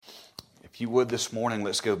If you would this morning,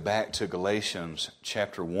 let's go back to Galatians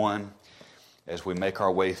chapter 1 as we make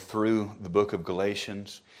our way through the book of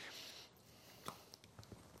Galatians.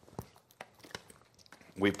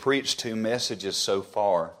 We've preached 2 messages so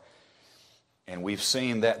far, and we've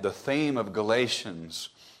seen that the theme of Galatians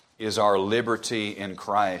is our liberty in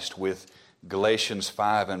Christ, with Galatians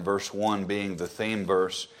 5 and verse 1 being the theme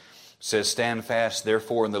verse. It says, "Stand fast,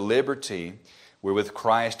 therefore, in the liberty wherewith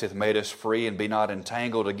Christ hath made us free, and be not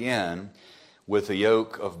entangled again with the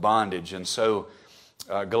yoke of bondage." And so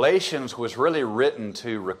Galatians was really written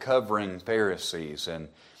to recovering Pharisees, and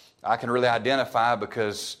I can really identify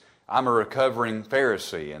because I'm a recovering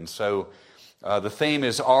Pharisee. And so the theme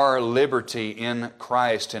is our liberty in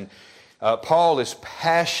Christ. And Paul is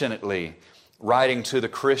passionately writing to the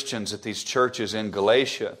Christians at these churches in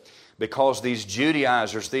Galatia, because these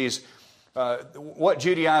Judaizers, what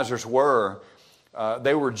Judaizers were,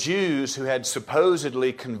 they were Jews who had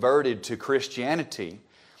supposedly converted to Christianity,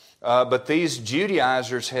 but these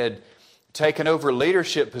Judaizers had taken over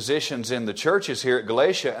leadership positions in the churches here at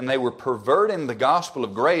Galatia, and they were perverting the gospel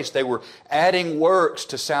of grace. They were adding works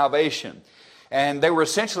to salvation. And they were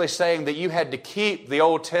essentially saying that you had to keep the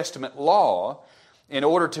Old Testament law in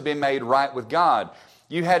order to be made right with God.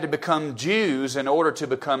 You had to become Jews in order to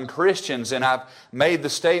become Christians. And I've made the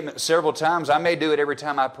statement several times. I may do it every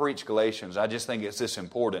time I preach Galatians. I just think it's this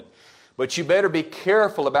important. But you better be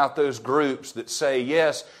careful about those groups that say,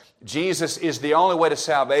 yes, Jesus is the only way to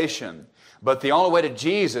salvation, but the only way to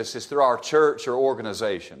Jesus is through our church or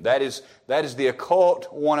organization. That is the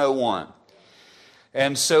occult 101.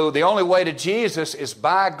 And so the only way to Jesus is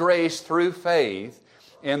by grace through faith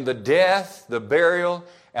in the death, the burial,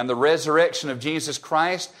 and the resurrection of Jesus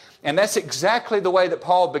Christ. And that's exactly the way that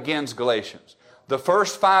Paul begins Galatians. The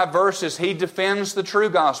first 5 verses, he defends the true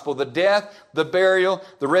gospel, the death, the burial,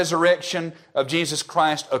 the resurrection of Jesus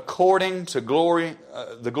Christ according to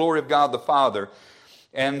the glory of God the Father.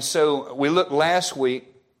 And so we looked last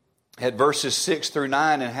week at verses 6 through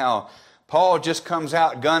 9 and how Paul just comes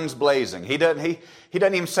out guns blazing. He doesn't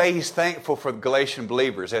even say he's thankful for the Galatian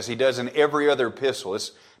believers as he does in every other epistle.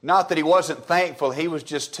 It's not that he wasn't thankful, he was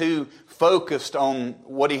just too focused on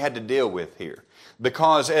what he had to deal with here.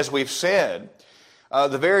 Because as we've said,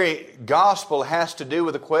 the very gospel has to do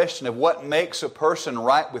with the question of what makes a person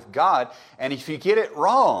right with God. And if you get it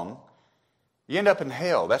wrong, you end up in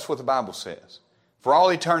hell. That's what the Bible says. For all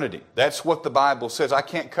eternity. That's what the Bible says. I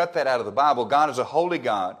can't cut that out of the Bible. God is a holy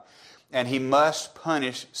God, and He must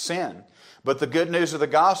punish sin. But the good news of the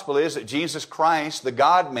gospel is that Jesus Christ, the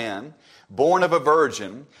God-man, born of a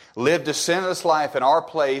virgin, lived a sinless life in our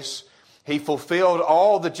place. He fulfilled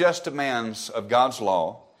all the just demands of God's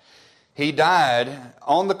law. He died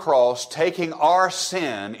on the cross, taking our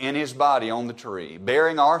sin in His body on the tree,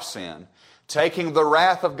 bearing our sin, taking the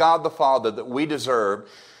wrath of God the Father that we deserve,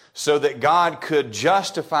 so that God could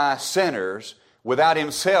justify sinners without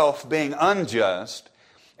Himself being unjust.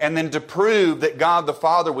 And then to prove that God the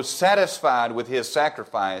Father was satisfied with His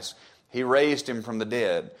sacrifice, He raised Him from the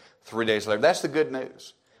dead 3 days later. That's the good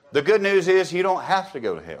news. The good news is you don't have to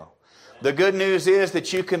go to hell. The good news is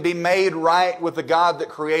that you can be made right with the God that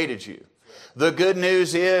created you. The good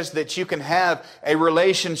news is that you can have a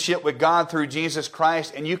relationship with God through Jesus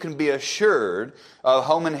Christ, and you can be assured of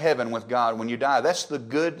home in heaven with God when you die. That's the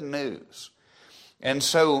good news. And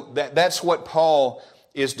so that's what Paul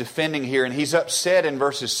is defending here. And he's upset in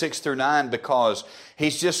verses 6 through 9 because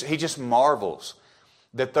he just marvels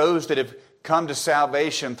that those that have come to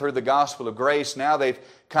salvation through the gospel of grace, now they've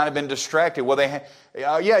kind of been distracted. Well,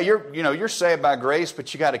 you're saved by grace,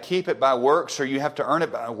 but you got to keep it by works, or you have to earn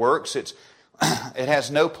it by works. It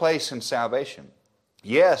has no place in salvation.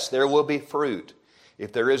 Yes, there will be fruit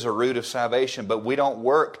if there is a root of salvation, but we don't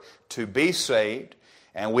work to be saved,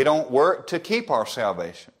 and we don't work to keep our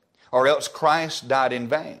salvation, or else Christ died in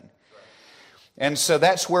vain. And so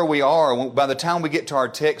that's where we are. By the time we get to our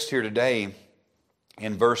text here today,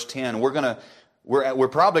 in verse 10, we're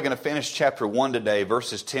probably going to finish chapter 1 today,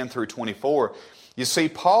 verses 10 through 24. You see,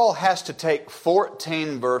 Paul has to take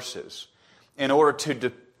 14 verses in order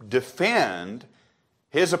to defend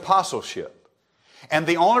his apostleship. And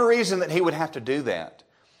the only reason that he would have to do that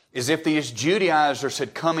is if these Judaizers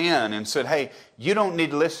had come in and said, hey, you don't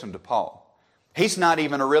need to listen to Paul. He's not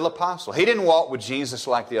even a real apostle. He didn't walk with Jesus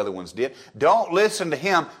like the other ones did. Don't listen to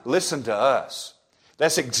him, listen to us.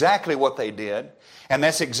 That's exactly what they did. And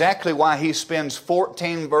that's exactly why he spends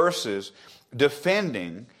 14 verses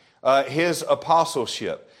defending his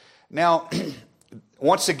apostleship. Now,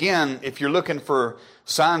 once again, if you're looking for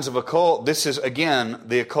signs of occult, this is again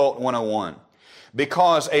the occult 101.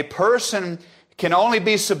 Because a person can only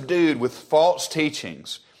be subdued with false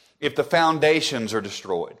teachings if the foundations are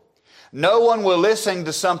destroyed. No one will listen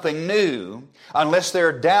to something new unless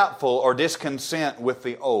they're doubtful or discontent with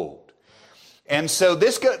the old. And so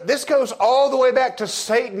this goes all the way back to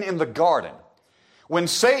Satan in the garden. When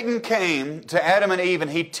Satan came to Adam and Eve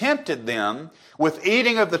and he tempted them with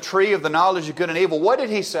eating of the tree of the knowledge of good and evil, what did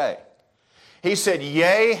he say? He said,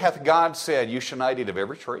 "Yea, hath God said, you shall not eat of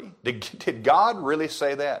every tree." Did God really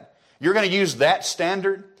say that? You're going to use that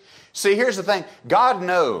standard? See, here's the thing. God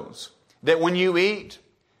knows that when you eat,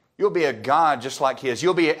 you'll be a God just like His.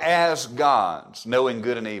 You'll be as gods, knowing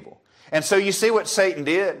good and evil. And so you see what Satan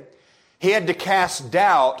did? He had to cast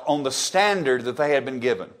doubt on the standard that they had been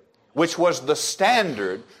given, which was the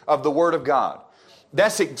standard of the Word of God.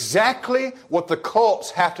 That's exactly what the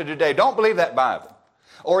cults have to do today. Don't believe that Bible.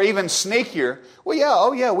 Or even sneakier, we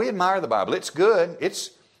admire the Bible. It's good.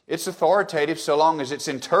 It's authoritative so long as it's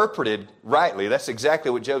interpreted rightly. That's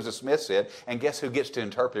exactly what Joseph Smith said. And guess who gets to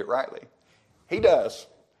interpret it rightly? He does.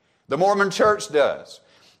 The Mormon Church does.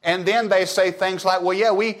 And then they say things like,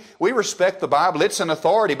 we respect the Bible. It's an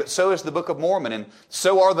authority, but so is the Book of Mormon, and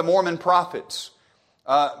so are the Mormon prophets.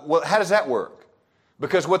 How does that work?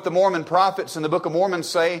 Because what the Mormon prophets and the Book of Mormon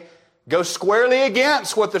say goes squarely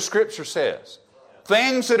against what the Scripture says.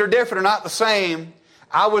 Things that are different are not the same.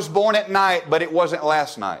 I was born at night, but it wasn't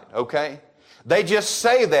last night, okay? They just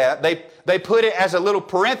say that. They put it as a little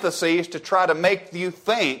parenthesis to try to make you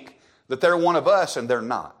think that they're one of us, and they're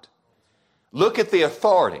not. Look at the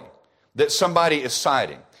authority that somebody is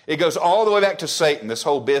citing. It goes all the way back to Satan, this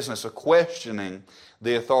whole business of questioning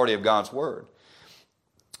the authority of God's Word.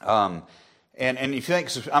 And if you think,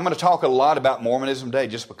 I'm going to talk a lot about Mormonism today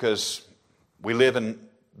just because we live in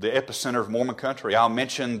the epicenter of Mormon country. I'll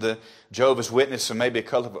mention the Jehovah's Witness and maybe a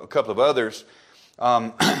couple of others.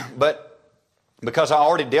 But because I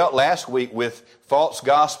already dealt last week with false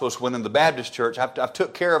gospels within the Baptist church, I've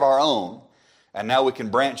took care of our own, and now we can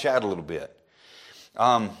branch out a little bit.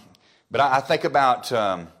 But I think about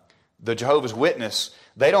the Jehovah's Witness.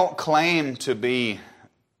 They don't claim to be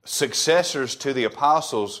successors to the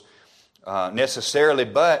apostles necessarily,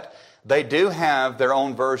 but they do have their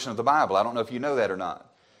own version of the Bible. I don't know if you know that or not.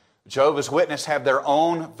 Jehovah's Witness have their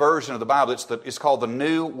own version of the Bible. It's called the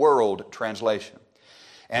New World Translation.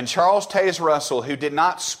 And Charles Taze Russell, who did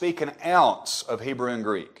not speak an ounce of Hebrew and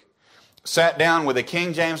Greek, sat down with a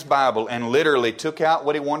King James Bible and literally took out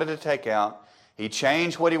what he wanted to take out. He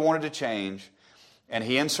changed what he wanted to change, and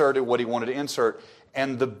he inserted what he wanted to insert.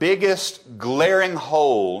 And the biggest glaring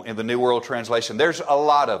hole in the New World Translation, there's a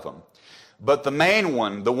lot of them, but the main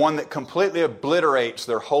one, the one that completely obliterates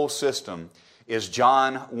their whole system, is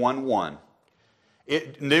John 1:1.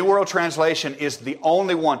 New World Translation is the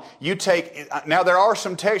only one. Now there are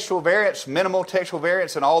some textual variants, minimal textual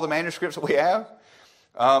variants in all the manuscripts that we have,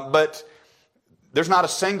 but there's not a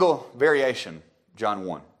single variation, John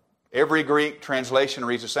 1. Every Greek translation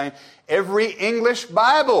reads the same. Every English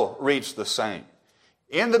Bible reads the same.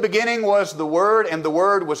 In the beginning was the Word, and the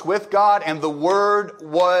Word was with God, and the Word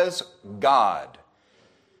was God.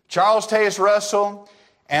 Charles Taze Russell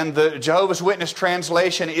and the Jehovah's Witness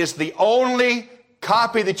translation is the only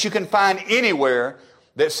copy that you can find anywhere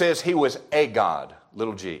that says He was a God,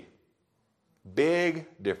 little g. Big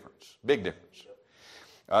difference. Big difference.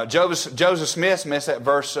 Joseph Smith messed that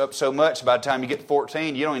verse up so much, by the time you get to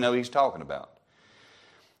 14, you don't even know what he's talking about.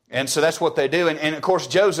 And so that's what they do. And of course,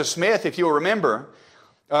 Joseph Smith, if you'll remember,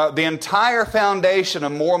 the entire foundation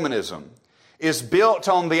of Mormonism is built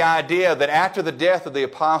on the idea that after the death of the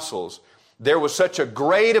apostles, there was such a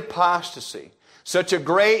great apostasy, such a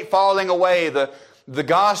great falling away. The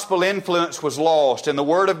gospel influence was lost, and the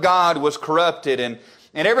Word of God was corrupted, and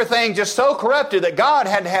everything just so corrupted that God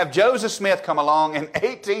had to have Joseph Smith come along in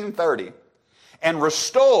 1830 and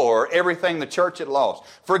restore everything the church had lost.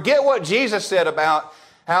 Forget what Jesus said about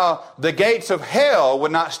how the gates of hell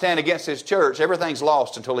would not stand against His church. Everything's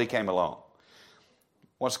lost until He came along.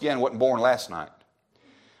 Once again, wasn't born last night.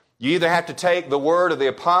 You either have to take the word of the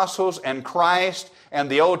apostles and Christ and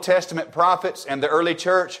the Old Testament prophets and the early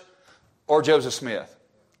church, or Joseph Smith.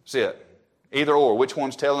 That's it. Either or. Which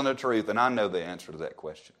one's telling the truth? And I know the answer to that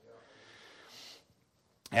question.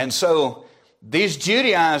 And so these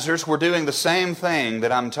Judaizers were doing the same thing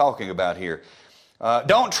that I'm talking about here.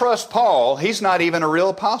 Don't trust Paul. He's not even a real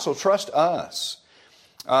apostle. Trust us.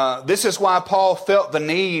 This is why Paul felt the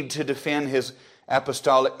need to defend his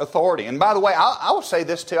apostolic authority. And by the way, I will say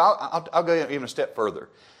this too. I'll go even a step further.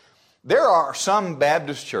 There are some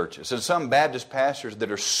Baptist churches and some Baptist pastors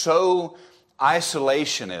that are so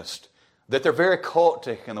isolationist that they're very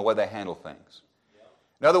cultic in the way they handle things.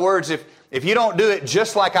 In other words, if you don't do it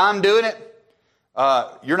just like I'm doing it,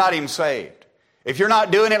 you're not even saved. If you're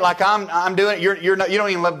not doing it like I'm doing it, you don't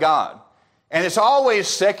even love God. And it's always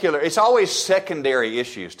secular. It's always secondary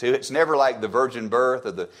issues too. It's never like the virgin birth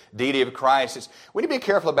or the deity of Christ. We need to be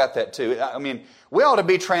careful about that too. I mean, we ought to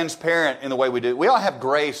be transparent in the way we do. We ought to have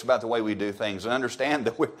grace about the way we do things and understand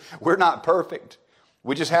that we're not perfect.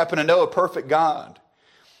 We just happen to know a perfect God.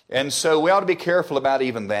 And so we ought to be careful about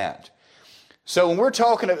even that. So when we're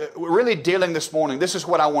really dealing this morning, this is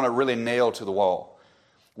what I want to really nail to the wall.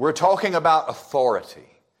 We're talking about authority.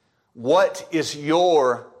 What is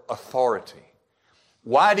your authority?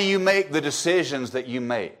 Why do you make the decisions that you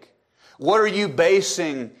make? What are you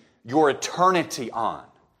basing your eternity on?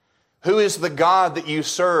 Who is the God that you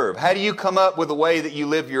serve? How do you come up with the way that you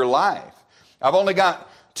live your life? I've only got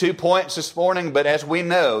 2 points this morning, but as we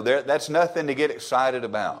know, that's nothing to get excited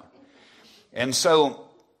about. And so,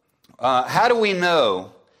 how do we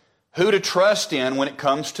know who to trust in when it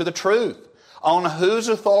comes to the truth? On whose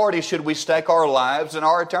authority should we stake our lives and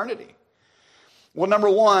our eternity? Well, number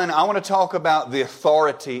one, I want to talk about the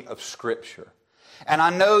authority of Scripture. And I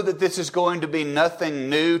know that this is going to be nothing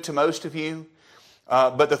new to most of you.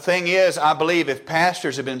 But the thing is, I believe if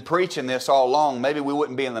pastors have been preaching this all along, maybe we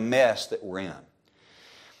wouldn't be in the mess that we're in.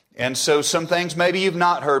 And so some things maybe you've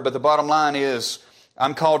not heard, but the bottom line is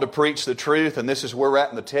I'm called to preach the truth, and this is where we're at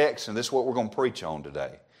in the text, and this is what we're going to preach on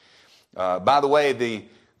today. By the way,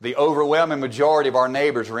 the overwhelming majority of our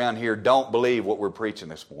neighbors around here don't believe what we're preaching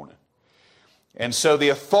this morning. And so the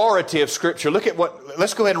authority of Scripture,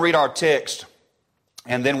 let's go ahead and read our text,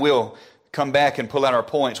 and then we'll come back and pull out our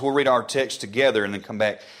points. We'll read our text together and then come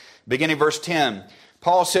back. Beginning verse 10,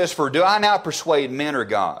 Paul says, "For do I now persuade men or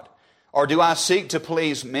God? Or do I seek to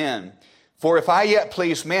please men? For if I yet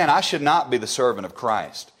please men, I should not be the servant of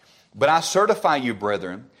Christ. But I certify you,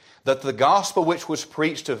 brethren, that the gospel which was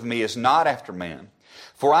preached of me is not after man.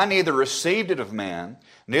 For I neither received it of man,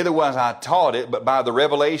 neither was I taught it, but by the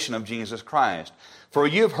revelation of Jesus Christ. For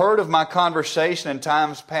you have heard of my conversation in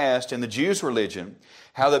times past in the Jews' religion,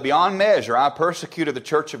 how that beyond measure I persecuted the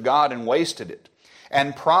church of God and wasted it,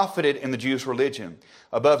 and profited in the Jews' religion,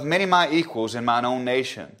 above many my equals in mine own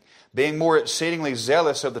nation, being more exceedingly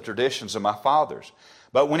zealous of the traditions of my fathers.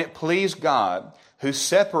 But when it pleased God, who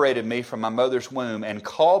separated me from my mother's womb, and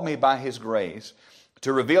called me by His grace,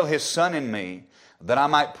 to reveal His Son in me, that I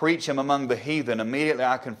might preach Him among the heathen, immediately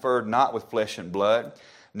I conferred not with flesh and blood,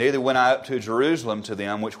 neither went I up to Jerusalem to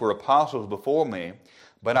them which were apostles before me,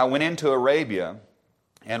 but I went into Arabia,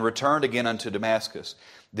 and returned again unto Damascus.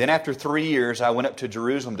 Then after 3 years I went up to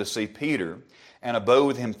Jerusalem to see Peter, and abode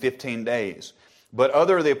with him 15 days. But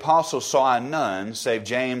other of the apostles saw I none, save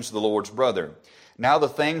James the Lord's brother. Now the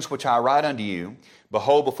things which I write unto you,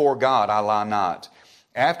 behold, before God I lie not.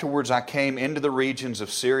 Afterwards I came into the regions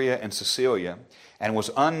of Syria and Cilicia, and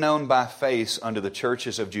was unknown by face unto the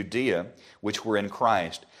churches of Judea, which were in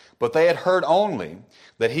Christ. But they had heard only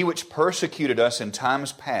that he which persecuted us in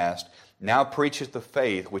times past now preacheth the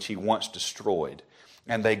faith which he once destroyed.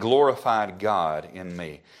 And they glorified God in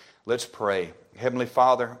me." Let's pray. Heavenly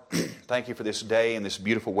Father, thank you for this day and this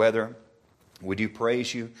beautiful weather. We do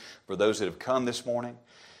praise you for those that have come this morning.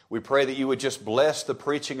 We pray that you would just bless the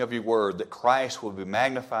preaching of your word, that Christ will be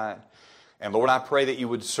magnified. And Lord, I pray that you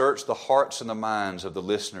would search the hearts and the minds of the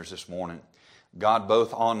listeners this morning. God,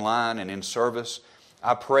 both online and in service,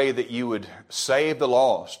 I pray that you would save the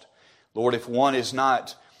lost. Lord, if one is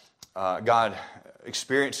not, God,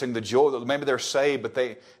 experiencing the joy, maybe they're saved, but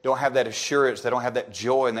they don't have that assurance, they don't have that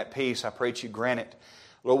joy and that peace, I pray that you grant it.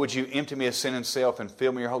 Lord, would you empty me of sin and self and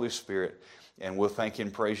fill me with your Holy Spirit? And we'll thank you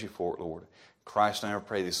and praise you for it, Lord. In Christ's name I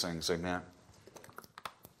pray these things. Amen.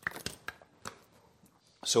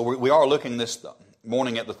 So we are looking this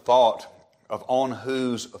morning at the thought of on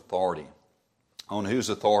whose authority. On whose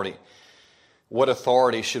authority. What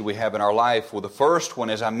authority should we have in our life? Well, the first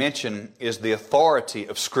one, as I mentioned, is the authority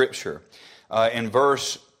of Scripture. In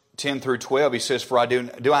verse 10 through 12, he says, "For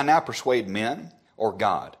do I now persuade men or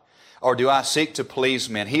God? Or do I seek to please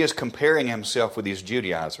men?" He is comparing himself with these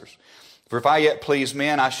Judaizers. "For if I yet please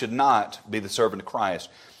men, I should not be the servant of Christ.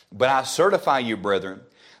 But I certify you, brethren,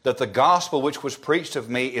 that the gospel which was preached of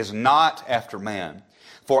me is not after man.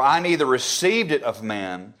 For I neither received it of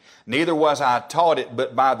man, neither was I taught it,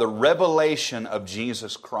 but by the revelation of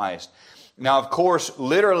Jesus Christ." Now, of course,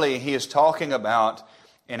 literally he is talking about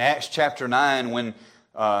in Acts chapter 9 when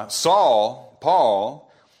Paul,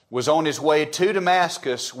 was on his way to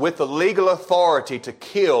Damascus with the legal authority to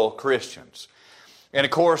kill Christians. And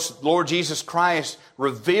of course, Lord Jesus Christ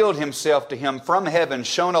revealed himself to him from heaven,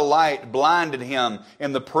 shone a light, blinded him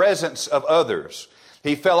in the presence of others.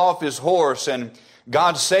 He fell off his horse and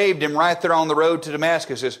God saved him right there on the road to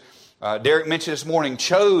Damascus. Derek mentioned this morning,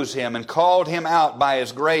 chose him and called him out by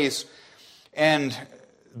His grace. And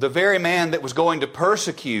the very man that was going to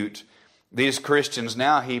persecute these Christians,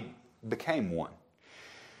 now he became one.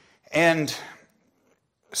 And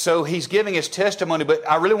so he's giving his testimony, but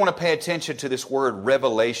I really want to pay attention to this word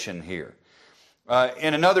revelation here.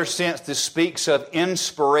 In another sense, this speaks of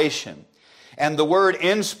inspiration. And the word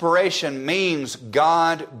inspiration means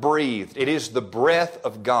God-breathed. It is the breath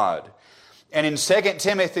of God. And in 2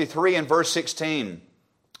 Timothy 3 and verse 16,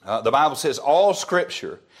 the Bible says, all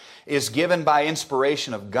Scripture is given by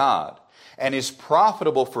inspiration of God and is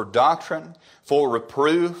profitable for doctrine, for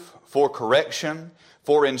reproof, for correction,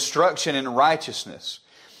 for instruction in righteousness.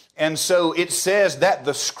 And so it says that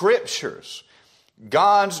the Scriptures,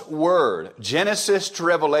 God's Word, Genesis to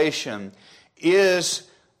Revelation, is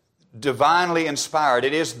divinely inspired.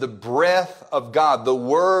 It is the breath of God, the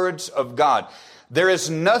words of God. There is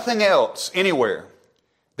nothing else anywhere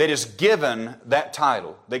that is given that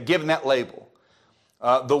title, that given that label.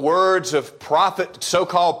 The words of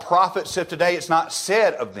so-called prophets of today, it's not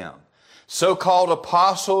said of them. So-called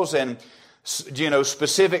apostles and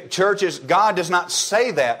specific churches, God does not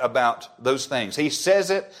say that about those things. He says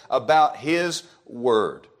it about His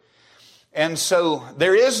Word. And so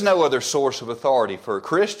there is no other source of authority for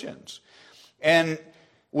Christians. And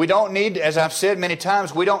we don't need, as I've said many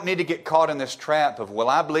times, we don't need to get caught in this trap of, well,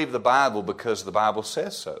 I believe the Bible because the Bible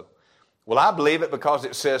says so. Well, I believe it because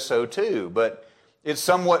it says so too, but it's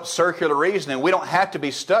somewhat circular reasoning. We don't have to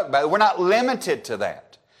be stuck by it. We're not limited to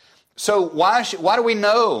that. So why do we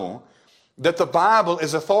know that the Bible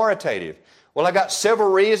is authoritative? Well, I got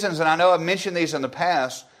several reasons, and I know I've mentioned these in the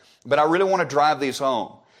past, but I really want to drive these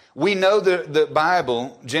home. We know the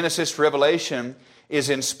Bible, Genesis to Revelation, is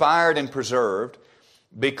inspired and preserved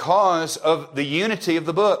because of the unity of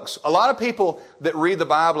the books. A lot of people that read the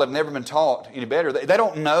Bible have never been taught any better. They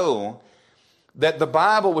don't know that the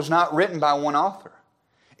Bible was not written by one author.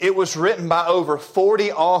 It was written by over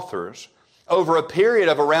 40 authors over a period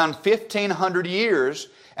of around 1,500 years,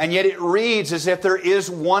 and yet it reads as if there is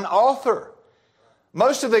one author.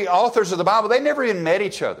 Most of the authors of the Bible, they never even met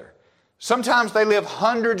each other. Sometimes they live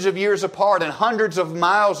hundreds of years apart and hundreds of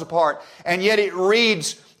miles apart, and yet it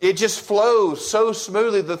reads, it just flows so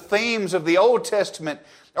smoothly. The themes of the Old Testament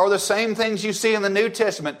are the same things you see in the New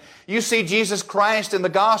Testament. You see Jesus Christ in the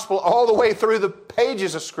gospel all the way through the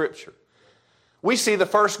pages of Scripture. We see the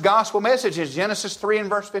first gospel message in Genesis 3 and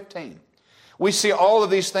verse 15. We see all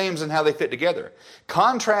of these themes and how they fit together.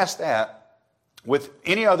 Contrast that with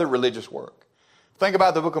any other religious work. Think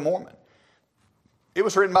about the Book of Mormon. It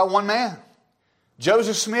was written by one man,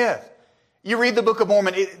 Joseph Smith. You read the Book of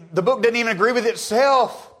Mormon, the book didn't even agree with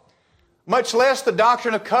itself, much less the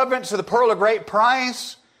Doctrine of Covenants or the Pearl of Great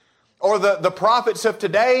Price or the prophets of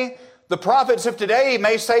today. The prophets of today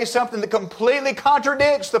may say something that completely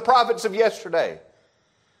contradicts the prophets of yesterday.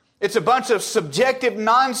 It's a bunch of subjective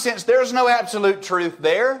nonsense. There's no absolute truth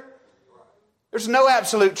there. There's no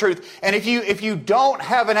absolute truth. And if you don't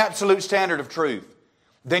have an absolute standard of truth,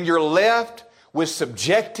 then you're left with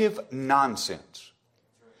subjective nonsense.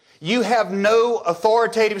 You have no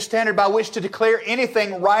authoritative standard by which to declare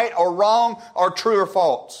anything right or wrong or true or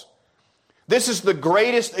false. This is the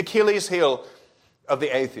greatest Achilles heel of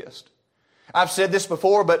the atheist. I've said this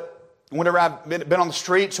before, but whenever I've been on the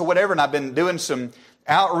streets or whatever, and I've been doing some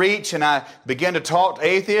outreach and I begin to talk to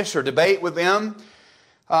atheists or debate with them,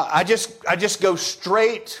 I just go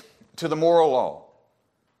straight to the moral law.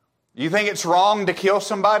 You think it's wrong to kill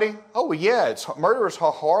somebody? Oh, yeah, murderers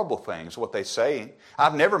are horrible things, what they say.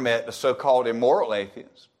 I've never met a so-called immoral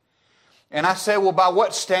atheist. And I say, well, by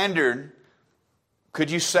what standard could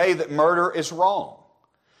you say that murder is wrong?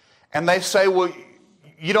 And they say, well,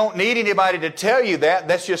 you don't need anybody to tell you that.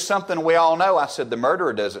 That's just something we all know. I said, the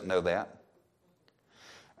murderer doesn't know that.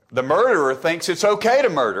 The murderer thinks it's okay to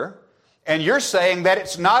murder, and you're saying that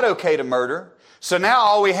it's not okay to murder. So now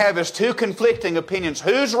all we have is two conflicting opinions.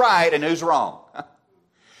 Who's right and who's wrong?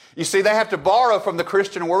 You see, they have to borrow from the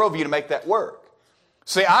Christian worldview to make that work.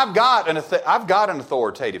 See, I've got an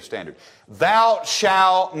authoritative standard. Thou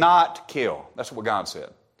shalt not kill. That's what God said.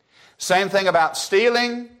 Same thing about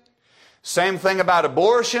stealing. Same thing about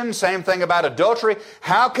abortion. Same thing about adultery.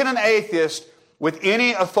 How can an atheist with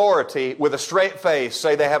any authority, with a straight face,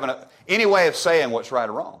 say they have any way of saying what's right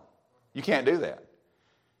or wrong? You can't do that.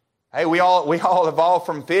 Hey, we all evolved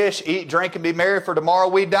from fish, eat, drink, and be merry, for tomorrow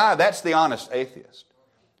we die. That's the honest atheist.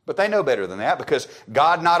 But they know better than that, because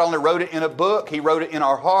God not only wrote it in a book, He wrote it in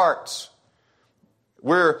our hearts.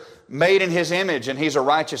 We're made in His image, and He's a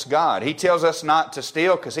righteous God. He tells us not to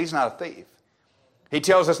steal because He's not a thief. He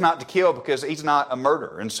tells us not to kill because He's not a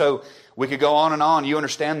murderer. And so we could go on and on. You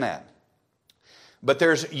understand that. But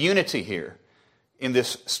there's unity here in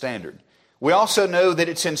this standard. We also know that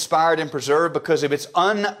it's inspired and preserved because of its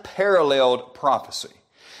unparalleled prophecy.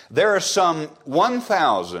 There are some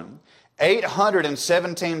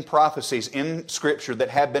 1,817 prophecies in Scripture that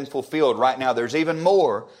have been fulfilled right now. There's even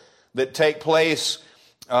more that take place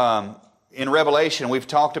in Revelation. We've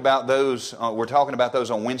talked about those. We're talking about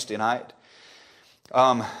those on Wednesday night.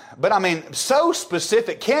 But I mean, so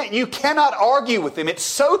specific. You cannot argue with them. It's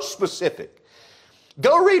so specific.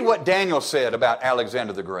 Go read what Daniel said about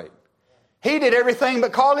Alexander the Great. He did everything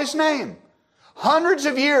but call his name. Hundreds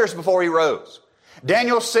of years before he rose.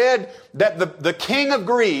 Daniel said that the king of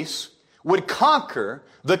Greece would conquer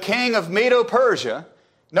the king of Medo-Persia.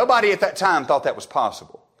 Nobody at that time thought that was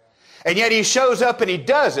possible. And yet he shows up and he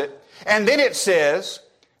does it. And then it says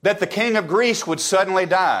that the king of Greece would suddenly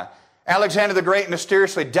die. Alexander the Great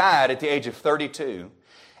mysteriously died at the age of 32.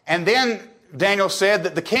 And then Daniel said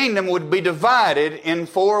that the kingdom would be divided in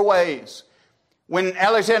 4 ways. When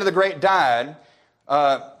Alexander the Great died,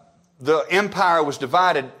 the empire was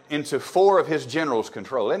divided into 4 of his generals'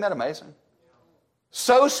 control. Isn't that amazing?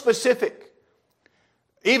 So specific.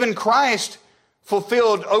 Even Christ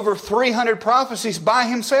fulfilled over 300 prophecies by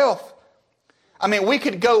himself. I mean, we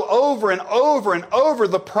could go over and over and over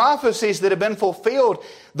the prophecies that have been fulfilled.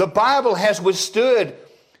 The Bible has withstood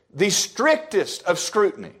the strictest of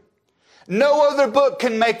scrutiny. No other book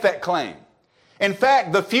can make that claim. In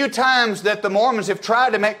fact, the few times that the Mormons have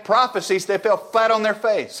tried to make prophecies, they fell flat on their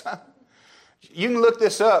face. You can look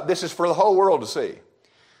this up. This is for the whole world to see.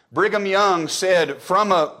 Brigham Young said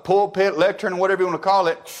from a pulpit, lectern, whatever you want to call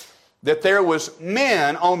it, that there was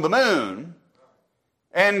men on the moon.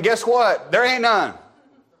 And guess what? There ain't none.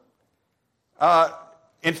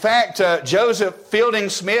 In fact, Joseph Fielding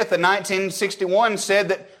Smith in 1961 said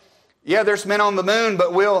that, yeah, there's men on the moon,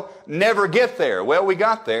 but we'll never get there. Well, we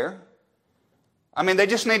got there. I mean, they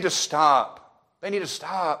just need to stop. They need to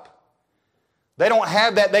stop. They don't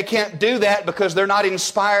have that. They can't do that because they're not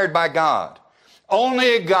inspired by God.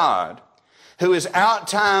 Only a God who is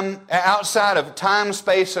outside of time,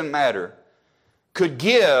 space, and matter could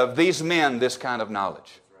give these men this kind of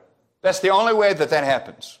knowledge. That's the only way that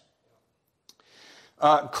happens.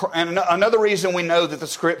 And another reason we know that the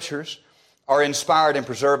Scriptures are inspired and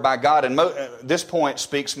preserved by God, and this point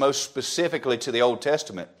speaks most specifically to the Old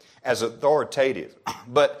Testament as authoritative.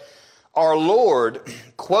 But our Lord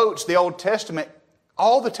quotes the Old Testament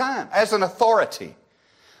all the time as an authority.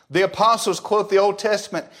 The apostles quote the Old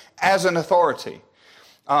Testament as an authority.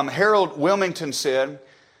 Harold Wilmington said,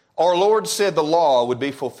 our Lord said the law would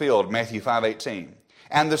be fulfilled, Matthew 5:18,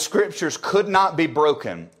 and the Scriptures could not be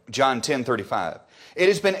broken, John 10:35. It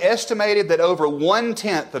has been estimated that over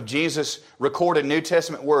 1/10 of Jesus' recorded New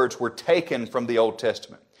Testament words were taken from the Old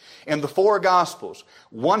Testament. In the 4 Gospels,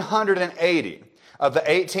 180 of the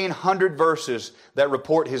 1,800 verses that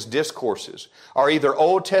report his discourses are either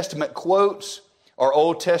Old Testament quotes or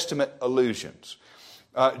Old Testament allusions.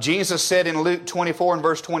 Jesus said in Luke 24 and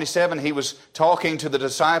verse 27, he was talking to the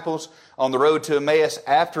disciples on the road to Emmaus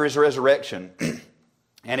after his resurrection.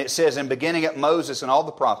 And it says, in beginning at Moses and all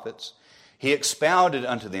the prophets, he expounded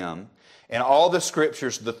unto them in all the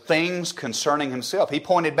Scriptures the things concerning himself. He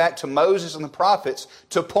pointed back to Moses and the prophets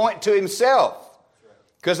to point to himself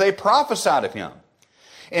because they prophesied of him.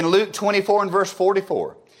 In Luke 24 and verse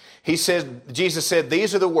 44, Jesus said,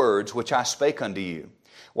 these are the words which I spake unto you,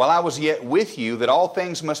 while I was yet with you, that all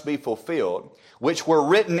things must be fulfilled, which were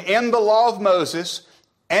written in the law of Moses,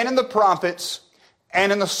 and in the prophets,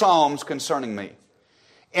 and in the Psalms concerning me.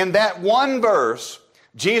 In that one verse,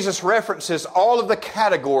 Jesus references all of the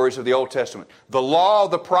categories of the Old Testament. The law,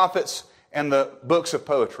 the prophets, and the books of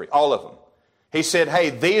poetry. All of them. He said, hey,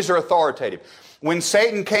 these are authoritative. When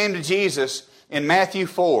Satan came to Jesus in Matthew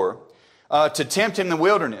 4 to tempt him in the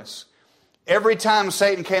wilderness, every time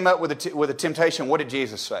Satan came up with a temptation, what did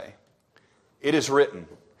Jesus say? It is written.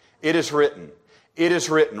 It is written. It is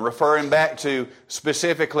written. Referring back to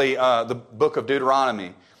specifically the book of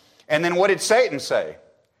Deuteronomy. And then what did Satan say?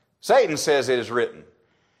 Satan says it is written.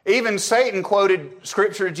 Even Satan quoted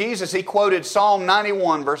Scripture of Jesus. He quoted Psalm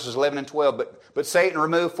 91 verses 11 and 12. But Satan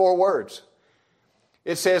removed 4 words.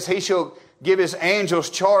 It says, he shall give his angels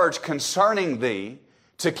charge concerning thee,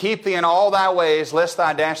 to keep thee in all thy ways, lest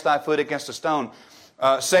thou dash thy foot against a stone.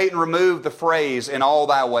 Satan removed the phrase, in all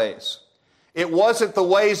thy ways. It wasn't the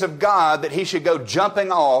ways of God that he should go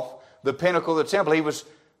jumping off the pinnacle of the temple.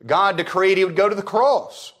 God decreed he would go to the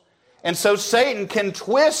cross. And so Satan can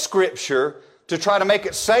twist Scripture to try to make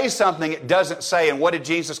it say something it doesn't say. And what did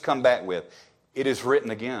Jesus come back with? It is written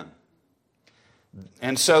again.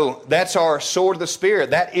 And so that's our sword of the Spirit.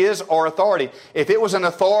 That is our authority. If it was an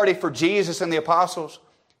authority for Jesus and the apostles,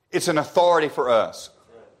 it's an authority for us.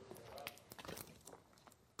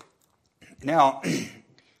 Now,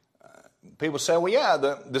 people say, well, yeah,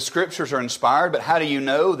 the Scriptures are inspired, but how do you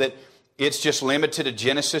know that it's just limited to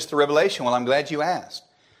Genesis to Revelation? Well, I'm glad you asked.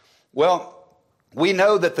 Well, we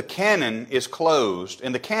know that the canon is closed.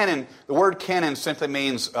 And the word canon simply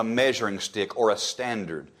means a measuring stick or a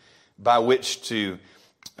standard by which to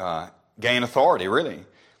gain authority, really.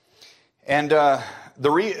 And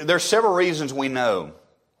there's several reasons we know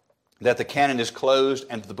that the canon is closed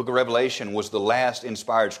and the book of Revelation was the last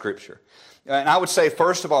inspired Scripture. And I would say,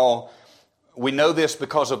 first of all, we know this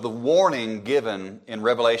because of the warning given in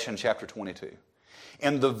Revelation chapter 22.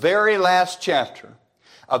 In the very last chapter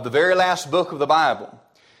of the very last book of the Bible,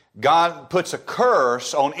 God puts a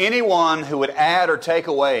curse on anyone who would add or take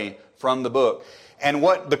away from the book. And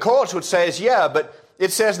what the cults would say is, yeah, but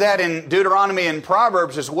it says that in Deuteronomy and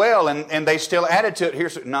Proverbs as well, and they still added to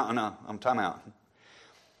it. No, I'm time out.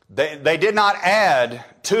 They did not add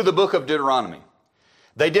to the book of Deuteronomy.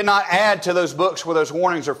 They did not add to those books where those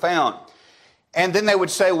warnings are found. And then they would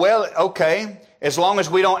say, well, okay, as long as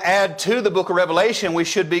we don't add to the book of Revelation, we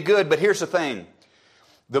should be good. But here's the thing.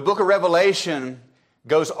 The book of Revelation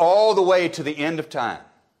goes all the way to the end of time.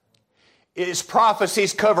 Its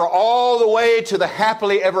prophecies cover all the way to the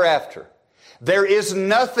happily ever after. There is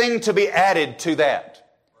nothing to be added to that.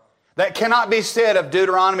 That cannot be said of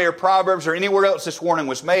Deuteronomy or Proverbs or anywhere else this warning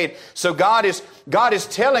was made. So God is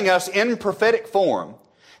telling us in prophetic form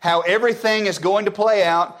how everything is going to play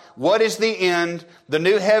out. What is the end? The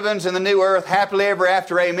new heavens and the new earth, happily ever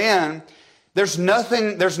after, amen. There's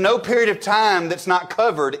no period of time that's not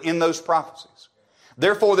covered in those prophecies.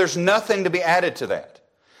 Therefore, there's nothing to be added to that.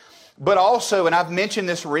 But also, and I've mentioned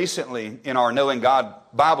this recently in our Knowing God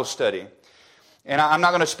Bible study, and I'm not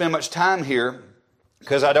going to spend much time here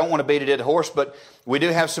because I don't want to beat a dead horse, but we do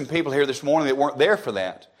have some people here this morning that weren't there for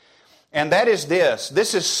that. And that is this.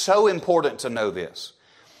 This is so important to know this.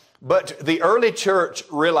 But the early church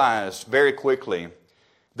realized very quickly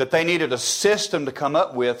that they needed a system to come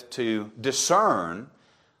up with to discern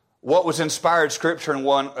what was inspired Scripture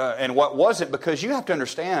and what wasn't, because you have to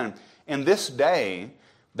understand, in this day,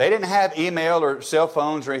 they didn't have email or cell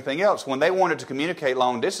phones or anything else. When they wanted to communicate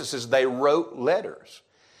long distances, they wrote letters.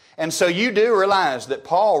 And so you do realize that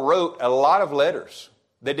Paul wrote a lot of letters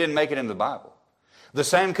that didn't make it into the Bible. The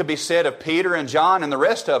same could be said of Peter and John and the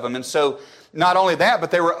rest of them. And so not only that,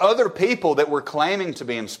 but there were other people that were claiming to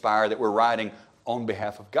be inspired that were writing on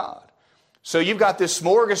behalf of God. So you've got this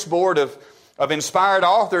smorgasbord of inspired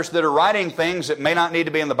authors that are writing things that may not need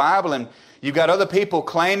to be in the Bible, and you've got other people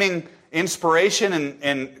claiming inspiration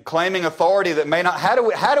and claiming authority that may not.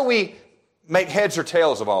 How do we make heads or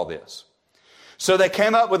tails of all this? So they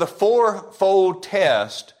came up with a fourfold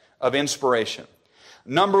test of inspiration.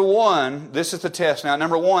 Number one, this is the test now.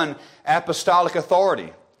 Number one, apostolic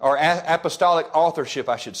authority, or apostolic authorship,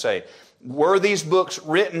 I should say. Were these books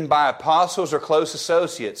written by apostles or close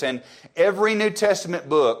associates? And every New Testament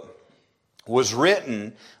book was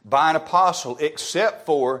written by an apostle except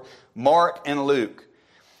for Mark and Luke.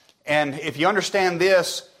 And if you understand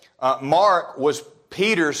this, Mark was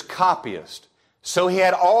Peter's copyist. So he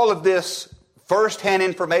had all of this first-hand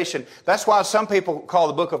information. That's why some people call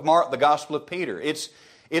the book of Mark the Gospel of Peter.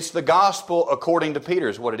 It's the Gospel according to Peter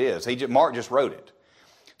is what it is. Mark just wrote it.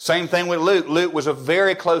 Same thing with Luke. Luke was a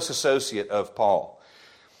very close associate of Paul.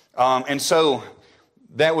 And so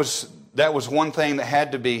that was one thing that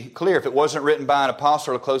had to be clear. If it wasn't written by an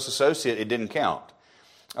apostle or a close associate, it didn't count.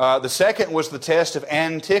 The second was the test of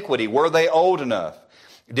antiquity. Were they old enough?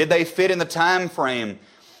 Did they fit in the time frame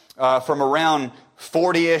from around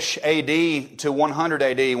 40-ish AD to 100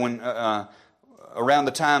 AD, when around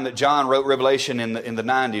the time that John wrote Revelation in the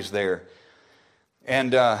 90s there?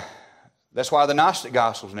 And that's why the Gnostic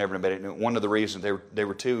Gospels never made it. One of the reasons they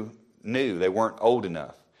were too new. They weren't old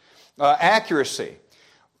enough. Accuracy.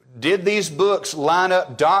 Did these books line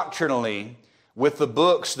up doctrinally with the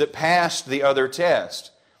books that passed the other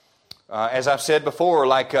test? As I've said before,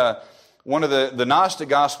 like one of the Gnostic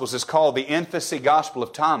Gospels is called the Infancy Gospel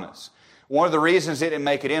of Thomas. One of the reasons it didn't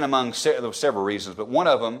make it in, among several reasons, but one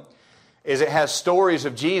of them is it has stories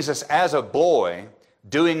of Jesus as a boy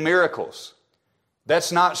doing miracles.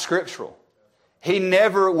 That's not scriptural. He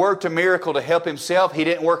never worked a miracle to help himself. He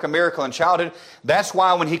didn't work a miracle in childhood. That's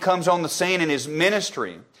why when he comes on the scene in his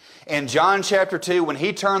ministry, in John chapter 2, when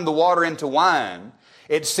he turned the water into wine,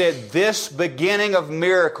 it said, this beginning of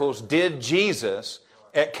miracles did Jesus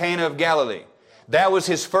at Cana of Galilee. That was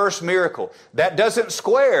his first miracle. That doesn't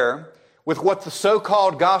square with what the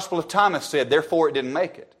so-called Gospel of Thomas said. Therefore, it didn't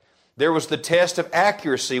make it. There was the test of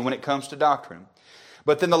accuracy when it comes to doctrine.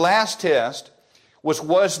 But then the last test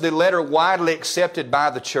was the letter widely accepted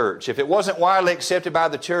by the church? If it wasn't widely accepted by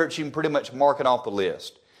the church, you can pretty much mark it off the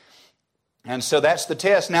list. And so that's the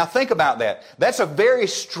test. Now think about that. That's a very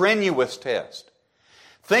strenuous test.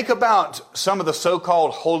 Think about some of the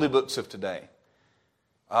so-called holy books of today.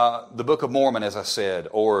 The Book of Mormon, as I said,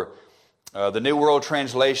 or the New World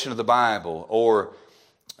Translation of the Bible, or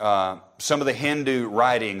some of the Hindu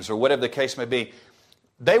writings, or whatever the case may be.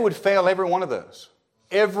 They would fail every one of those.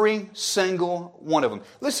 Every single one of them.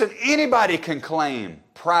 Listen, anybody can claim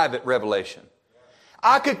private revelation.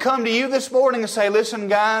 I could come to you this morning and say, listen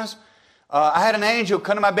guys, I had an angel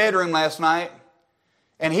come to my bedroom last night,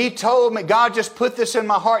 and he told me, God just put this in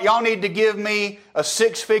my heart, y'all need to give me a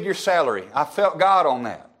 6-figure salary. I felt God on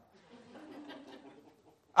that.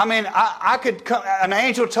 I mean, I could come, an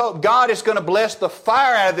angel told, God is going to bless the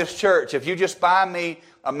fire out of this church if you just buy me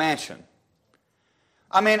a mansion.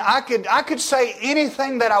 I mean, I could say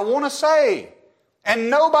anything that I want to say, and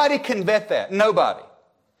nobody can vet that. Nobody.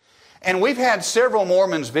 And we've had several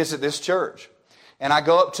Mormons visit this church. And I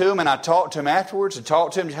go up to them and I talk to them afterwards and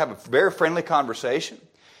talk to them to have a very friendly conversation.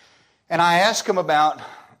 And I ask them about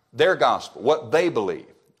their gospel, what they believe,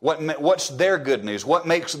 what's their good news, what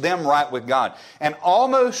makes them right with God. And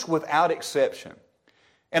almost without exception,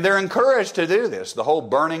 and they're encouraged to do this, the whole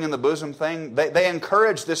burning in the bosom thing, they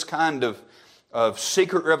encourage this kind of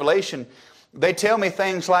secret revelation. They tell me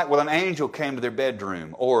things like, well, an angel came to their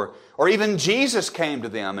bedroom, or even Jesus came to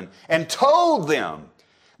them and told them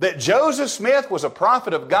that Joseph Smith was a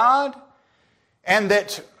prophet of God and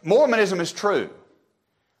that Mormonism is true.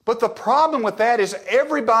 But the problem with that is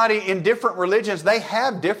everybody in different religions, they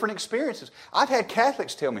have different experiences. I've had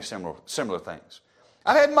Catholics tell me similar things.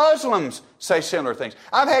 I've had Muslims say similar things.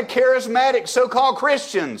 I've had charismatic so-called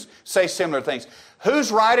Christians say similar things.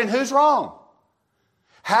 Who's right and who's wrong?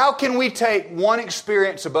 How can we take one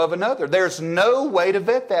experience above another? There's no way to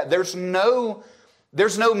vet that. There's no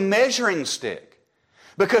measuring stick.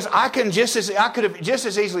 Because I could have just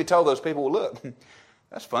as easily told those people, well, look,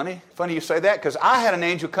 that's funny. Funny you say that, because I had an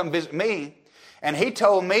angel come visit me, and he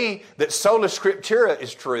told me that sola scriptura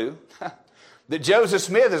is true, that Joseph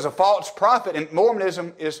Smith is a false prophet, and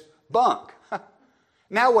Mormonism is bunk.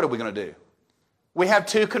 Now what are we going to do? We have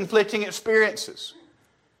two conflicting experiences.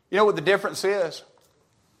 You know what the difference is?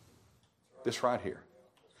 This right here.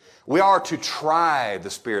 We are to try the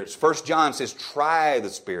spirits. 1 John says, try the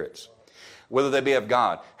spirits, whether they be of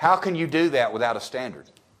God. How can you do that without a standard?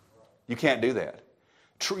 You can't do that.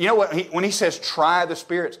 You know what? When he says try the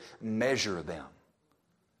spirits, measure them.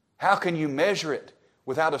 How can you measure it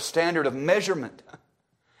without a standard of measurement?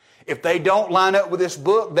 If they don't line up with this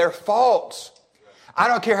book, they're false. I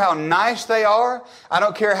don't care how nice they are. I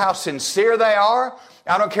don't care how sincere they are.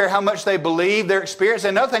 I don't care how much they believe their experience.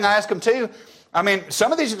 And another thing I ask them too, I mean,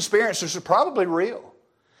 some of these experiences are probably real.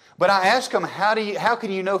 But I ask them, how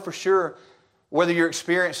can you know for sure whether your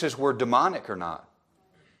experiences were demonic or not?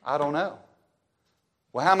 I don't know.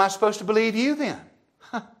 Well, how am I supposed to believe you then?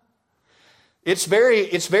 It's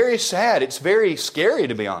very sad. It's very scary,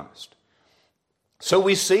 to be honest. So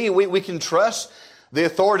we see, we can trust the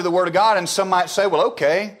authority of the Word of God, and some might say, well,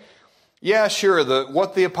 okay, yeah, sure,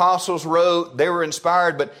 what the apostles wrote, they were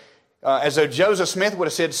inspired, but as Joseph Smith would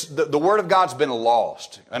have said, the Word of God's been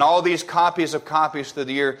lost. And all these copies through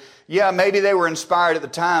the year, yeah, maybe they were inspired at the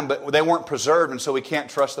time, but they weren't preserved, and so we can't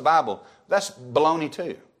trust the Bible. That's baloney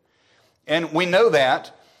too. And we know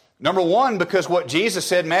that, number one, because what Jesus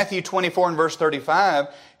said, Matthew 24 and verse 35,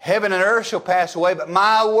 heaven and earth shall pass away, but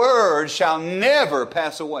my word shall never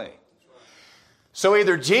pass away. So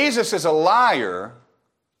either Jesus is a liar,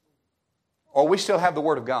 or we still have the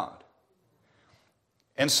Word of God.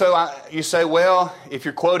 And so you say, well, if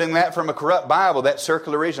you're quoting that from a corrupt Bible, that's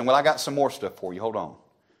circular reason. Well, I got some more stuff for you. Hold on.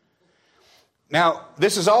 Now,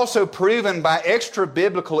 this is also proven by extra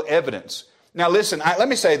biblical evidence. Now, listen, let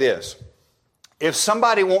me say this. If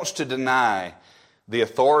somebody wants to deny the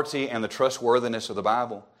authority and the trustworthiness of the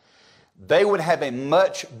Bible, they would have a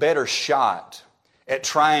much better shot at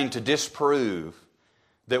trying to disprove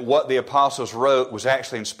that what the apostles wrote was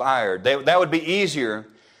actually inspired. That would be easier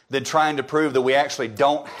than trying to prove that we actually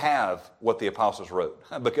don't have what the apostles wrote.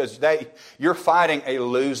 Because you're fighting a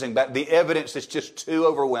losing battle. The evidence is just too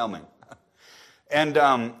overwhelming. And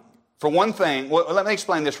for one thing, well, let me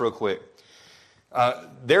explain this real quick.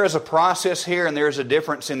 There is a process here, and there is a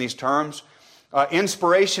difference in these terms.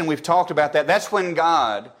 Inspiration, we've talked about that. That's when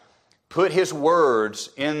God put His words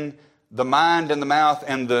in the mind and the mouth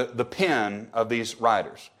and the pen of these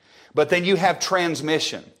writers. But then you have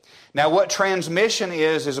transmission. Now, what transmission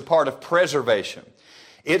is a part of preservation.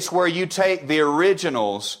 It's where you take the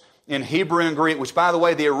originals in Hebrew and Greek, which, by the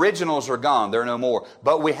way, the originals are gone. They're no more.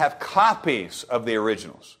 But we have copies of the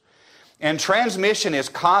originals. And transmission is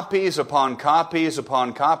copies upon copies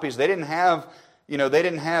upon copies. They didn't have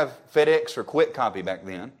FedEx or Quick Copy back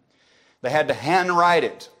then. They had to handwrite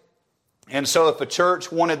it. And so if a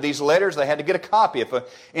church wanted these letters, they had to get a copy. If an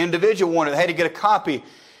individual wanted it, they had to get a copy.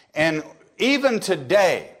 And even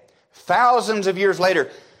today, thousands of years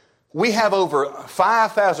later, we have over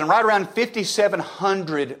 5,000, right around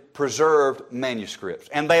 5,700 preserved manuscripts.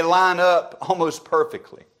 And they line up almost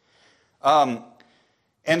perfectly. And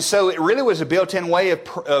so it really was a built-in way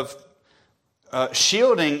of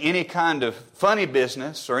shielding any kind of funny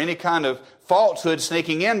business or any kind of falsehood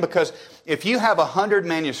sneaking in, because if you have 100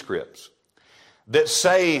 manuscripts that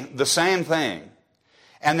say the same thing,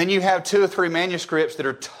 and then you have 2 or 3 manuscripts that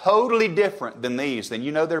are totally different than these, then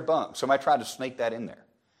you know they're bunk. Somebody tried to sneak that in there.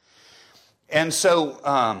 And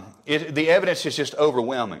so the evidence is just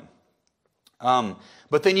overwhelming.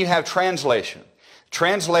 But then you have translation.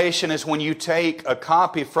 Translation is when you take a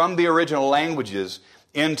copy from the original languages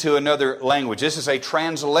into another language. This is a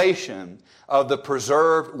translation of the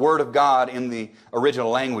preserved Word of God in the original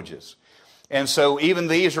languages. And so even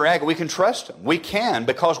these are accurate. We can trust them. We can,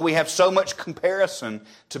 because we have so much comparison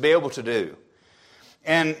to be able to do.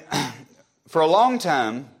 And for a long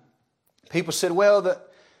time, people said, well,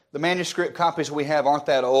 the manuscript copies we have aren't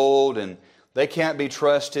that old and they can't be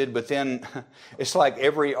trusted. But then it's like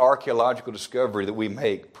every archaeological discovery that we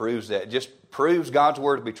make proves that. It just proves God's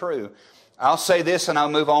Word to be true. I'll say this and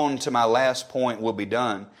I'll move on to my last point. We'll be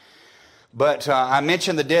done. But I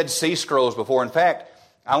mentioned the Dead Sea Scrolls before. In fact,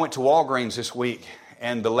 I went to Walgreens this week,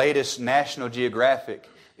 and the latest National Geographic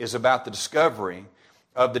is about the discovery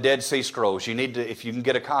of the Dead Sea Scrolls. You need to, if you can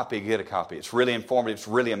get a copy, get a copy. It's really informative. It's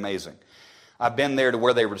really amazing. I've been there to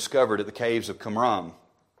where they were discovered at the caves of Qumran.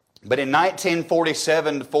 But in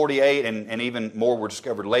 1947 to 48, and even more were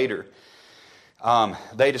discovered later,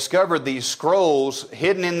 they discovered these scrolls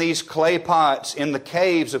hidden in these clay pots in the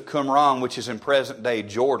caves of Qumran, which is in present-day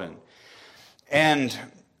Jordan. And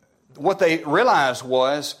what they realized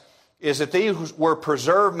is that these were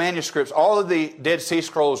preserved manuscripts. All of the Dead Sea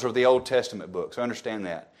Scrolls are the Old Testament books. Understand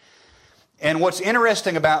that. And what's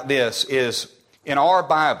interesting about this is in our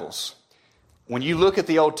Bibles, when you look at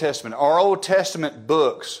the Old Testament, our Old Testament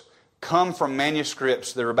books come from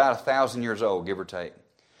manuscripts that are about 1,000 years old, give or take.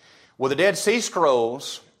 Well, the Dead Sea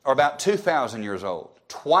Scrolls are about 2,000 years old,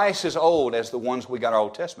 twice as old as the ones we got our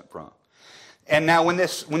Old Testament from. And now when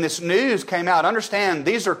this news came out, understand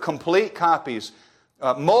these are complete copies,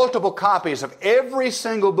 multiple copies of every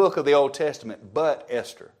single book of the Old Testament but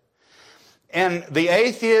Esther. And the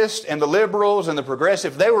atheists and the liberals and the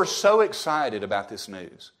progressive, they were so excited about this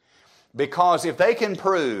news. Because if they can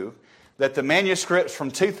prove that the manuscripts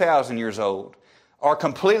from 2,000 years old are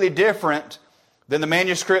completely different than the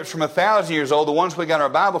manuscripts from 1,000 years old, the ones we got our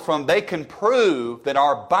Bible from, they can prove that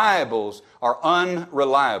our Bibles are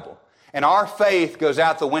unreliable. And our faith goes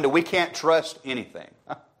out the window. We can't trust anything.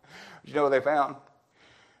 You know what they found?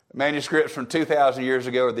 Manuscripts from 2,000 years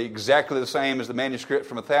ago are exactly the same as the manuscript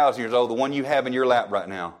from 1,000 years old, the one you have in your lap right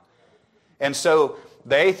now. And so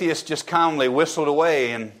the atheists just calmly whistled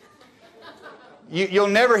away. And you'll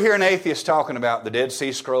never hear an atheist talking about the Dead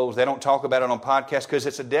Sea Scrolls. They don't talk about it on podcasts because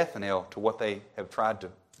it's a death knell to what they have tried to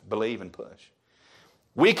believe and push.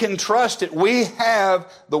 We can trust it. We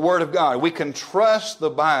have the Word of God. We can trust the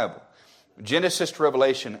Bible, Genesis to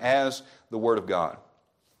Revelation, as the Word of God.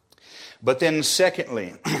 But then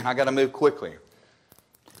secondly, I got to move quickly.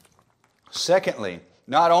 Secondly,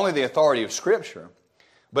 not only the authority of Scripture,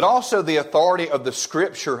 but also the authority of the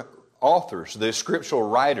Scripture authors, the scriptural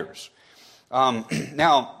writers.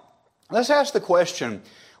 Now, let's ask the question,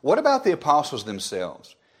 what about the apostles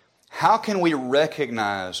themselves? How can we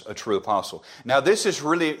recognize a true apostle? Now, this is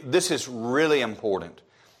really important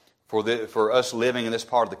for us living in this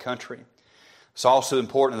part of the country. It's also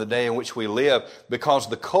important in the day in which we live because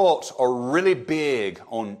the cults are really big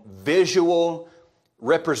on visual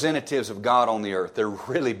representatives of God on the earth. They're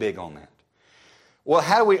really big on that. Well,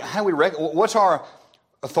 what's our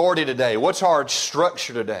authority today? What's our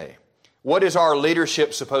structure today? What is our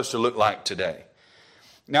leadership supposed to look like today?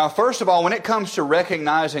 Now, first of all, when it comes to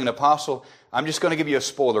recognizing an apostle, I'm just going to give you a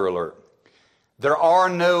spoiler alert. There are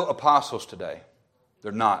no apostles today.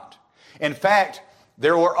 They're not. In fact,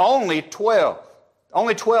 there were only 12.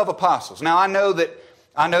 Only 12 apostles. Now, I know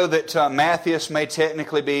that Matthias may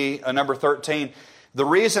technically be a number 13. The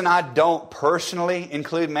reason I don't personally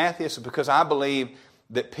include Matthias is because I believe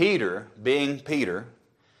that Peter, being Peter,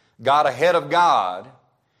 got ahead of God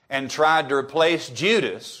and tried to replace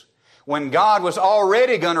Judas when God was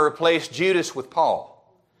already going to replace Judas with Paul.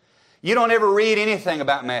 You don't ever read anything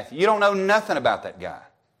about Matthew. You don't know nothing about that guy.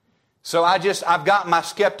 So I've got my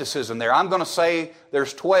skepticism there. I'm going to say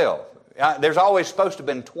there's 12. There's always supposed to have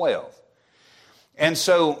been 12. And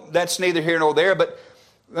so that's neither here nor there, but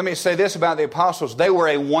let me say this about the apostles. They were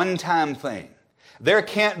a one-time thing. There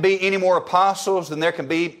can't be any more apostles than there can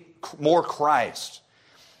be more Christ.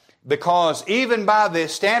 Because even by the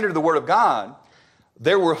standard of the Word of God,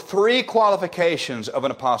 there were 3 qualifications of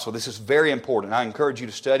an apostle. This is very important. I encourage you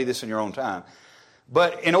to study this in your own time.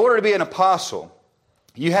 But in order to be an apostle,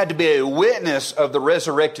 you had to be a witness of the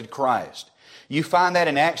resurrected Christ. You find that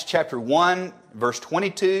in Acts chapter 1, verse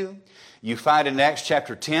 22. You find it in Acts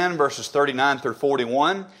chapter 10, verses 39 through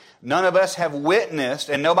 41. None of us have witnessed,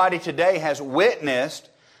 and nobody today has witnessed,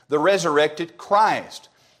 the resurrected Christ.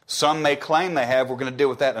 Some may claim they have. We're going to deal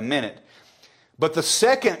with that in a minute. But the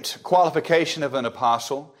second qualification of an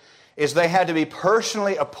apostle is they had to be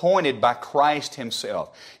personally appointed by Christ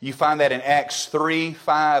Himself. You find that in Acts 3,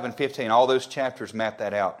 5, and 15. All those chapters map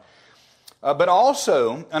that out. But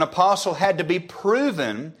also, an apostle had to be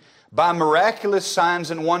proven by miraculous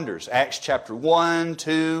signs and wonders. Acts chapter 1,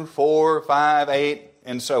 2, 4, 5, 8,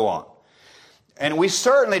 and so on. And we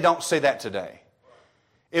certainly don't see that today.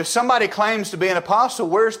 If somebody claims to be an apostle,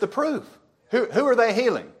 where's the proof? Who are they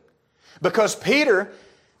healing? Because Peter,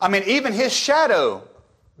 even his shadow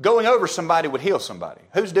going over somebody would heal somebody.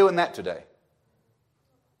 Who's doing that today?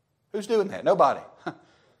 Who's doing that? Nobody.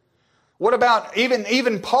 What about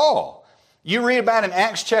even Paul? You read about in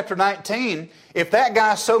Acts chapter 19, if that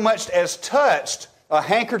guy so much as touched a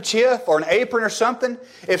handkerchief or an apron or something,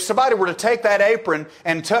 if somebody were to take that apron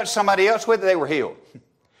and touch somebody else with it, they were healed.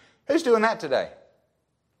 Who's doing that today?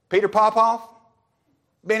 Peter Popoff?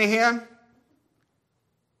 Benny Hinn?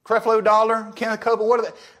 Creflo Dollar? Kenneth Copeland? What are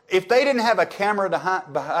they? If they didn't have a camera to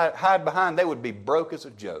hide behind, they would be broke as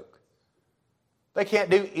a joke. They can't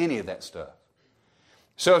do any of that stuff.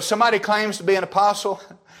 So if somebody claims to be an apostle,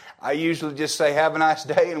 I usually just say, have a nice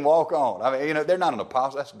day and walk on. They're not an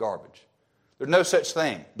apostle. That's garbage. There's no such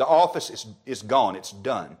thing. The office is gone. It's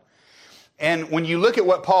done. And when you look at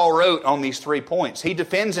what Paul wrote on these 3 points, he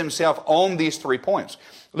defends himself on these 3 points.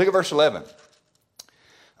 Look at verse 11.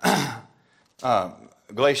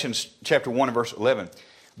 Galatians chapter 1 and verse 11.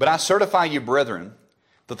 But I certify you, brethren,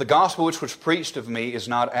 that the gospel which was preached of me is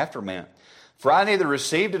not after man. For I neither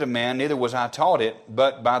received it of man, neither was I taught it,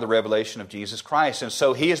 but by the revelation of Jesus Christ. And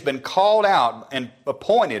so he has been called out and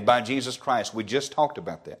appointed by Jesus Christ. We just talked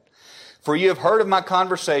about that. For you have heard of my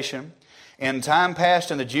conversation in time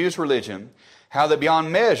past in the Jews' religion, how that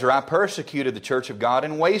beyond measure I persecuted the church of God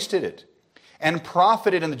and wasted it, and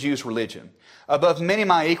profited in the Jews' religion, above many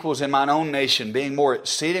my equals in mine own nation, being more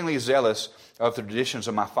exceedingly zealous of the traditions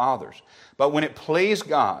of my fathers. But when it pleased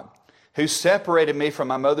God, who separated me from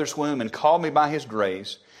my mother's womb and called me by His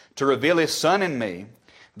grace to reveal His Son in me,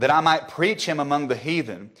 that I might preach Him among the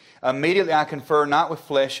heathen, immediately I confer not with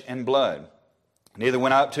flesh and blood. Neither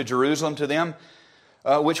went I up to Jerusalem to them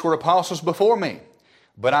which were apostles before me,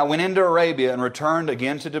 but I went into Arabia and returned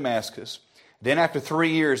again to Damascus. Then after 3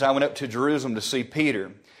 years I went up to Jerusalem to see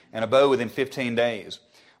Peter, and abode with him 15 days.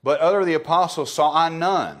 But other of the apostles saw I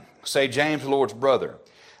none, save James the Lord's brother.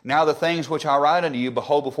 Now the things which I write unto you,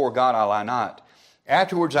 behold, before God I lie not.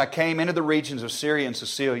 Afterwards I came into the regions of Syria and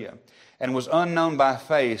Cilicia, and was unknown by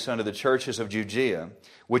face unto the churches of Judea,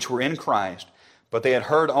 which were in Christ, but they had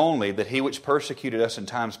heard only that he which persecuted us in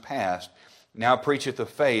times past now preacheth the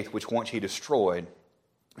faith which once he destroyed,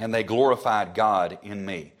 and they glorified God in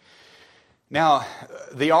me. Now,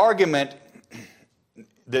 the argument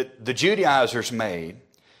that the Judaizers made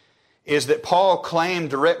is that Paul claimed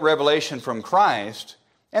direct revelation from Christ,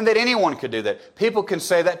 and that anyone could do that. People can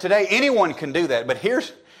say that today. Anyone can do that. But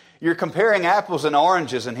you're comparing apples and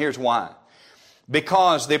oranges, and here's why.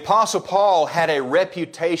 Because the Apostle Paul had a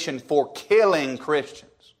reputation for killing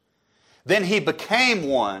Christians. Then he became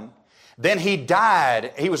one. Then he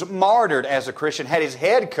died. He was martyred as a Christian, had his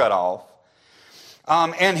head cut off.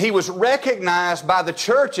 And he was recognized by the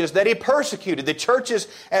churches that he persecuted. The churches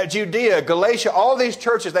at Judea, Galatia, all these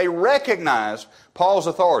churches, they recognized Paul's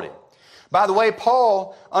authority. By the way,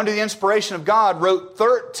 Paul, under the inspiration of God, wrote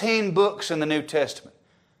 13 books in the New Testament.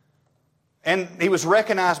 And he was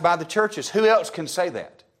recognized by the churches. Who else can say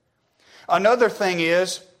that? Another thing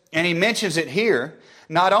is, and he mentions it here,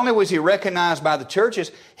 not only was he recognized by the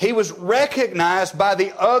churches, he was recognized by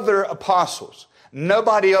the other apostles.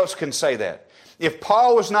 Nobody else can say that. If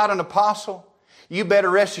Paul was not an apostle, you better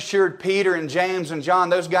rest assured Peter and James and John,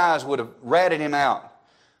 those guys would have ratted him out.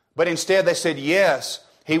 But instead they said, yes,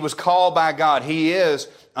 He was called by God. He is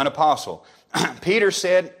an apostle. Peter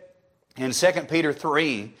said in 2 Peter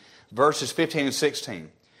 3, verses 15 and 16,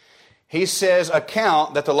 he says,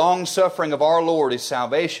 account that the long suffering of our Lord is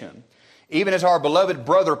salvation, even as our beloved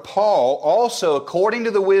brother Paul also, according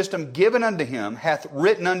to the wisdom given unto him, hath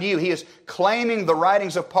written unto you. He is claiming the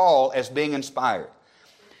writings of Paul as being inspired.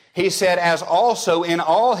 He said, as also in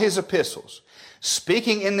all his epistles,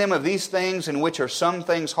 speaking in them of these things in which are some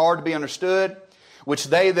things hard to be understood, which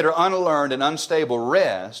they that are unlearned and unstable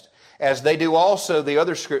wrest, as they do also the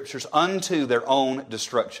other scriptures unto their own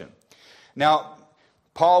destruction. Now,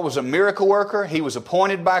 Paul was a miracle worker. He was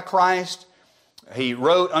appointed by Christ. He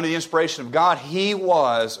wrote under the inspiration of God. He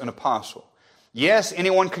was an apostle. Yes,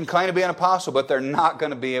 anyone can claim to be an apostle, but they're not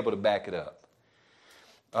going to be able to back it up.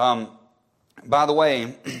 By the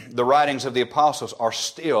way, the writings of the apostles are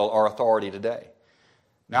still our authority today.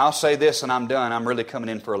 Now, I'll say this and I'm done. I'm really coming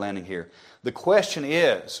in for a landing here. The question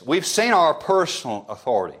is, we've seen our personal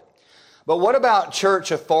authority. But what about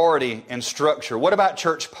church authority and structure? What about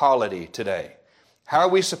church polity today? How are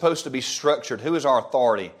we supposed to be structured? Who is our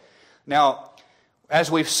authority? Now, as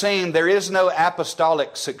we've seen, there is no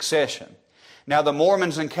apostolic succession. Now, the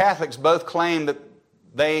Mormons and Catholics both claim that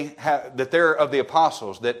they're of the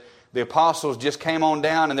apostles, that the apostles just came on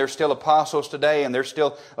down and they're still apostles today and they're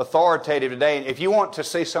still authoritative today. And if you want to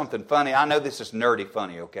see something funny, I know this is nerdy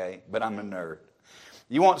funny, okay? But I'm a nerd.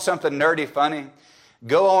 You want something nerdy funny?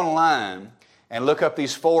 Go online and look up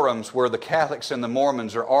these forums where the Catholics and the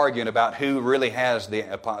Mormons are arguing about who really has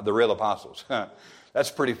the real apostles. That's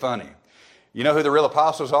pretty funny. You know who the real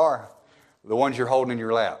apostles are? The ones you're holding in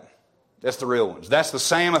your lap. That's the real ones. That's the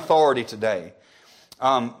same authority today.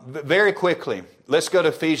 Very quickly, let's go to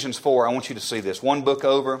Ephesians 4. I want you to see this. One book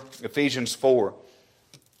over, Ephesians 4.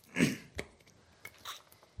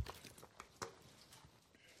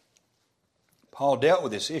 Paul dealt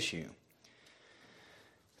with this issue.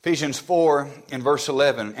 Ephesians 4 in verse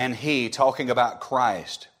 11, and He, talking about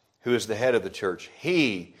Christ, who is the head of the church,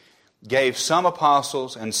 He gave some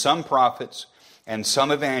apostles and some prophets and some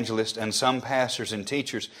evangelists and some pastors and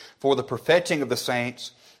teachers for the perfecting of the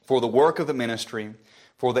saints, for the work of the ministry,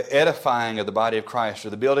 for the edifying of the body of Christ, or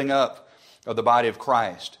the building up of the body of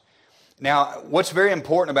Christ. Now, what's very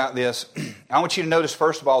important about this, I want you to notice,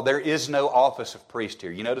 first of all, there is no office of priest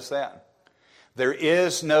here. You notice that? There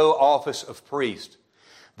is no office of priest.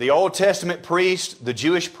 The Old Testament priest, the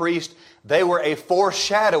Jewish priest, they were a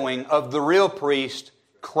foreshadowing of the real priest,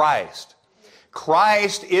 Christ.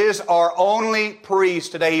 Christ is our only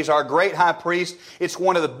priest today. He's our great high priest. It's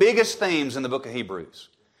one of the biggest themes in the book of Hebrews.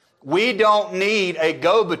 We don't need a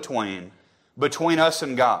go-between between us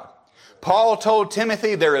and God. Paul told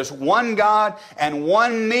Timothy there is one God and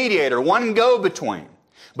one mediator, one go-between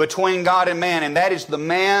between God and man, and that is the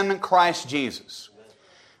man Christ Jesus.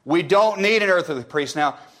 We don't need an earthly priest.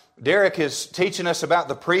 Now, Derek is teaching us about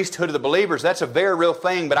the priesthood of the believers. That's a very real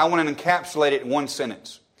thing, but I want to encapsulate it in one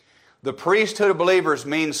sentence. The priesthood of believers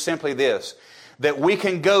means simply this, that we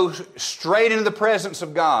can go straight into the presence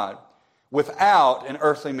of God without an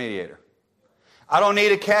earthly mediator. I don't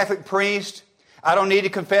need a Catholic priest. I don't need to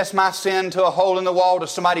confess my sin to a hole in the wall to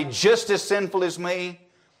somebody just as sinful as me.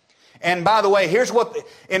 And by the way,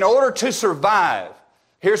 in order to survive,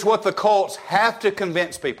 here's what the cults have to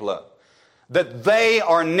convince people of. That they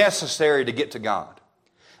are necessary to get to God.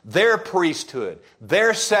 Their priesthood,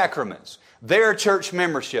 their sacraments, their church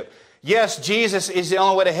membership. Yes, Jesus is the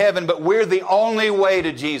only way to heaven, but we're the only way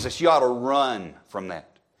to Jesus. You ought to run from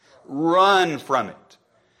that. Run from it.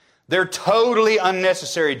 They're totally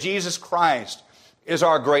unnecessary. Jesus Christ is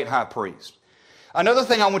our great high priest. Another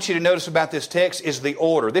thing I want you to notice about this text is the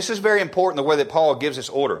order. This is very important, the way that Paul gives this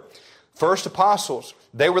order. First apostles,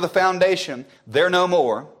 they were the foundation. They're no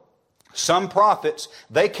more. Some prophets,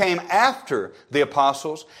 they came after the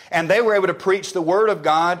apostles, and they were able to preach the Word of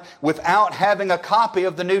God without having a copy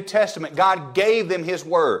of the New Testament. God gave them His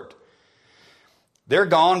Word. They're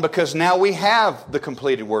gone because now we have the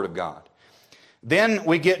completed Word of God. Then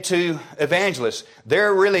we get to evangelists.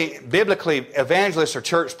 They're really, biblically, evangelists are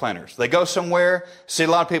church planters. They go somewhere, see a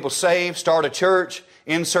lot of people saved, start a church,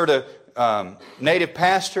 insert a native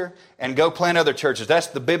pastor, and go plant other churches. That's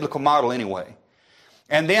the biblical model anyway.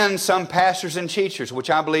 And then some pastors and teachers, which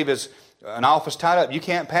I believe is an office tied up. You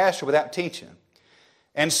can't pastor without teaching.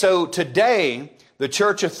 And so today, the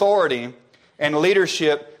church authority and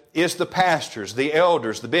leadership is the pastors, the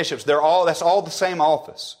elders, the bishops. That's all the same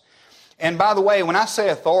office. And by the way, when I say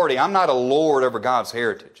authority, I'm not a lord over God's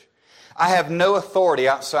heritage. I have no authority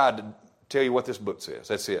outside to tell you what this book says.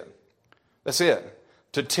 That's it. That's it.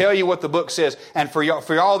 To tell you what the book says. And for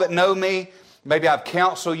y'all that know me, maybe I've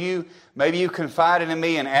counseled you, maybe you confided in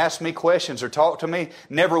me and asked me questions or talked to me.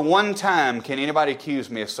 Never one time can anybody accuse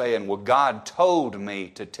me of saying, well, God told me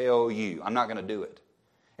to tell you. I'm not going to do it.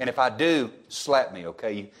 And if I do, slap me,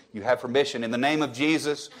 okay? You have permission in the name of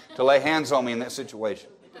Jesus to lay hands on me in that situation.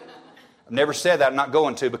 I've never said that. I'm not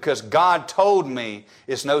going to, because God told me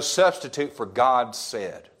is no substitute for God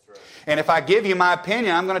said. And if I give you my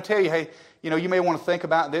opinion, I'm going to tell you, hey, you may want to think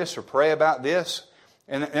about this or pray about this.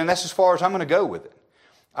 And that's as far as I'm going to go with it.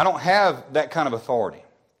 I don't have that kind of authority.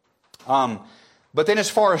 But then as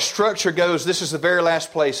far as structure goes, this is the very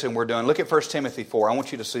last place and we're done. Look at 1 Timothy 4. I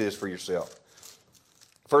want you to see this for yourself.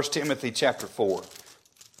 1 Timothy chapter 4.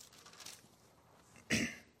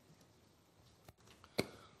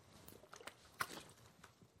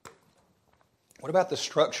 What about the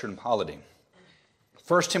structure and polity?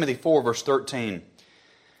 1 Timothy 4, verse 13.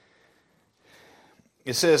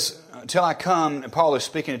 It says, till I come, and Paul is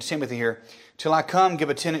speaking to Timothy here, till I come, give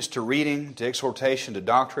attendance to reading, to exhortation, to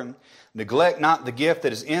doctrine. Neglect not the gift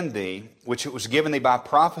that is in thee, which it was given thee by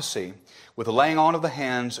prophecy, with the laying on of the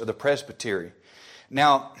hands of the presbytery.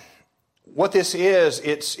 Now, what this is,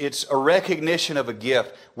 it's a recognition of a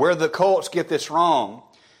gift. Where the cults get this wrong,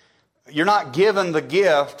 you're not given the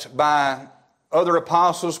gift by other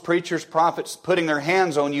apostles, preachers, prophets putting their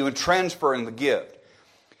hands on you and transferring the gift.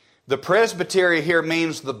 The presbytery here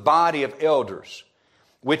means the body of elders,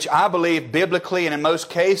 which I believe biblically and in most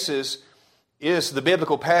cases is the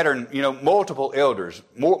biblical pattern, multiple elders,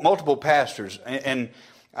 multiple pastors. And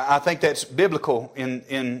I think that's biblical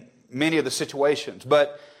in many of the situations.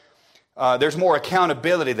 But there's more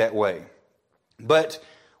accountability that way. But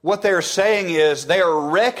what they're saying is they are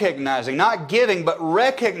recognizing, not giving, but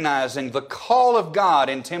recognizing the call of God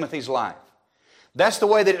in Timothy's life. That's the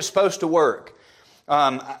way that it's supposed to work.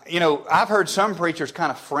 I've heard some preachers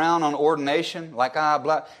kind of frown on ordination, like,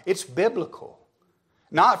 blah. It's biblical.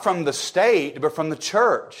 Not from the state, but from the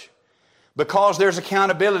church. Because there's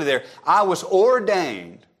accountability there. I was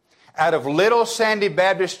ordained out of Little Sandy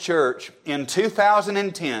Baptist Church in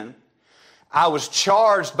 2010. I was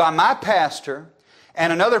charged by my pastor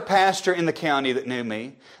and another pastor in the county that knew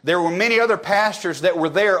me. There were many other pastors that were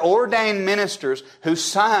there, ordained ministers, who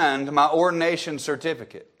signed my ordination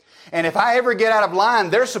certificate. And if I ever get out of line,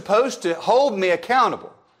 they're supposed to hold me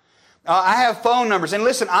accountable. I have phone numbers. And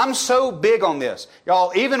listen, I'm so big on this.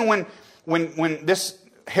 Y'all, even when this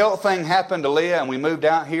health thing happened to Leah and we moved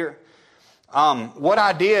out here, what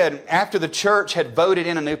I did after the church had voted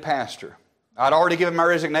in a new pastor, I'd already given my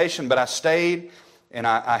resignation, but I stayed and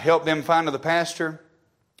I helped them find the pastor,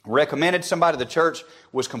 recommended somebody. The church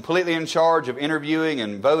was completely in charge of interviewing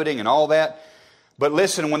and voting and all that. But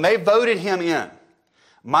listen, when they voted him in,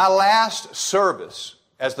 my last service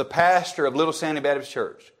as the pastor of Little Sandy Baptist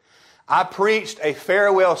Church, I preached a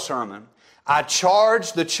farewell sermon. I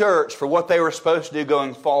charged the church for what they were supposed to do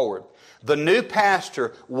going forward. The new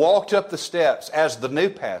pastor walked up the steps as the new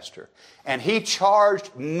pastor, and he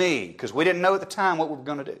charged me, because we didn't know at the time what we were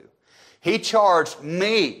going to do. He charged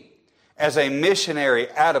me as a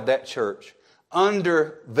missionary out of that church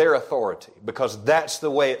under their authority, because that's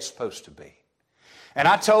the way it's supposed to be. And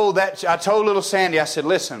I told little Sandy, I said,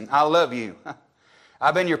 listen, I love you.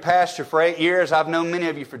 I've been your pastor for 8 years. I've known many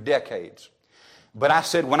of you for decades. But I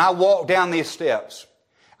said, when I walk down these steps,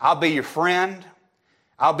 I'll be your friend.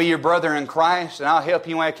 I'll be your brother in Christ, and I'll help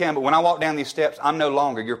you when I can. But when I walk down these steps, I'm no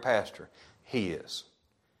longer your pastor. He is.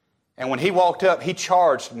 And when he walked up, he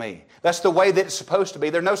charged me. That's the way that it's supposed to be.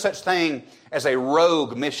 There's no such thing as a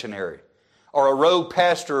rogue missionary or a rogue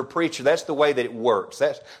pastor or preacher. That's the way that it works.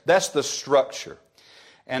 That's the structure.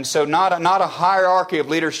 And so not a hierarchy of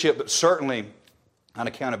leadership, but certainly an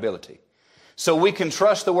accountability. So we can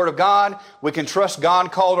trust the Word of God. We can trust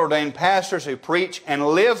God-called ordained pastors who preach and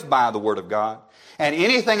live by the Word of God. And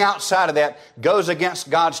anything outside of that goes against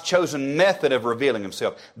God's chosen method of revealing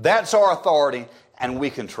Himself. That's our authority, and we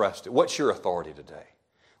can trust it. What's your authority today?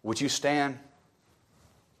 Would you stand?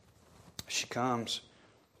 She comes.